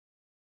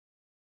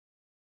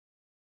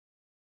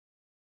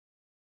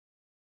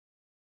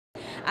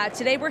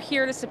Today we're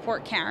here to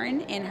support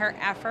Karen in her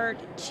effort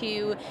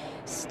to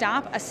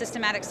stop a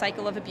systematic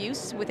cycle of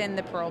abuse within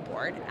the parole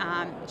board.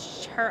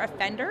 Her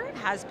offender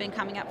has been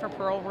coming up for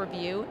parole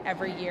review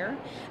every year,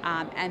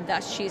 and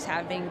thus she's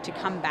having to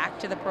come back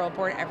to the parole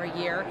board every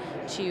year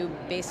to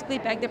basically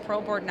beg the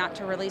parole board not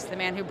to release the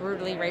man who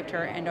brutally raped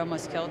her and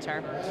almost killed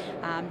her.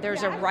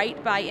 There's a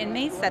right by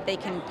inmates that they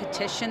can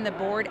petition the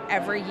board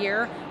every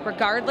year,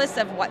 regardless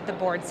of what the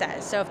board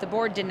says. So if the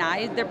board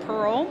denied their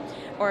parole,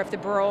 or if the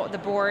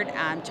board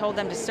told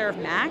them to serve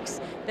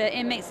max, the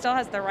inmate still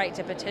has the right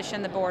to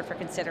petition the board for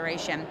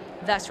consideration,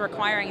 thus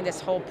requiring this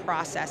whole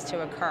process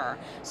to occur.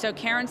 So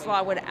Karen's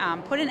Law would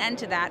put an end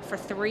to that for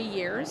 3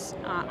 years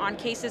on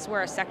cases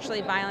where a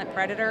sexually violent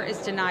predator is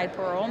denied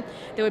parole.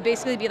 There would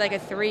basically be like a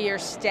 3-year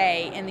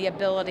stay in the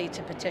ability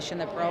to petition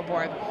the parole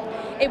board.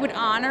 It would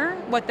honor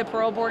what the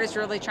parole board is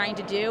really trying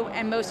to do,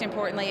 and most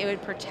importantly, it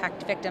would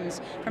protect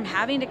victims from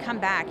having to come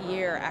back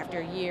year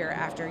after year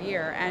after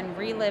year and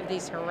relive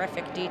these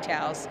horrific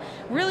details,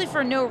 really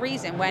for no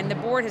reason, when the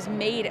board has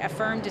made a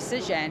firm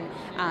decision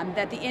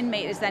that the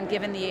inmate is then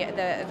given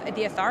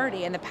the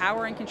authority and the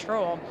power and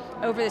control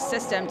over the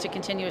system to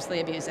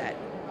continuously abuse it.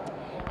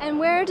 And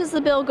where does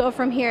the bill go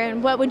from here,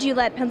 and what would you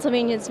let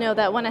Pennsylvanians know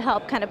that want to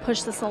help kind of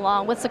push this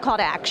along? What's the call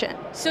to action?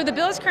 So the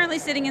bill is currently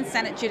sitting in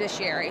Senate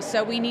Judiciary,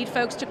 so we need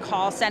folks to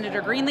call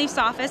Senator Greenleaf's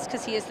office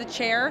because he is the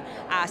chair.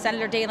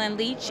 Senator Dalen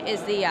Leach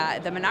is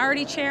the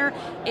minority chair.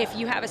 If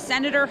you have a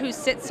senator who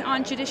sits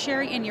on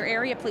Judiciary in your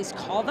area, please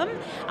call them.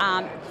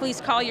 Please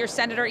call your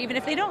senator even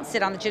if they don't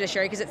sit on the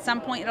Judiciary, because at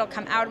some point it'll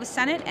come out of the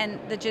Senate and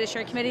the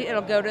Judiciary Committee,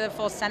 it'll go to the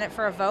full Senate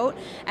for a vote,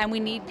 and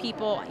we need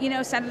people,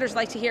 senators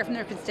like to hear from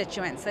their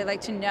constituents. They like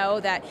to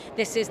know that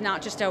this is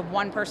not just a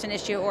one-person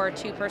issue or a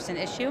two-person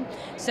issue.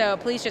 So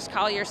please just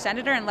call your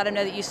senator and let them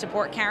know that you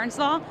support Karen's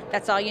Law.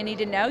 That's all you need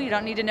to know. You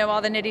don't need to know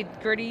all the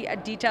nitty-gritty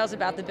details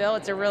about the bill.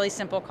 It's a really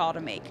simple call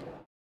to make.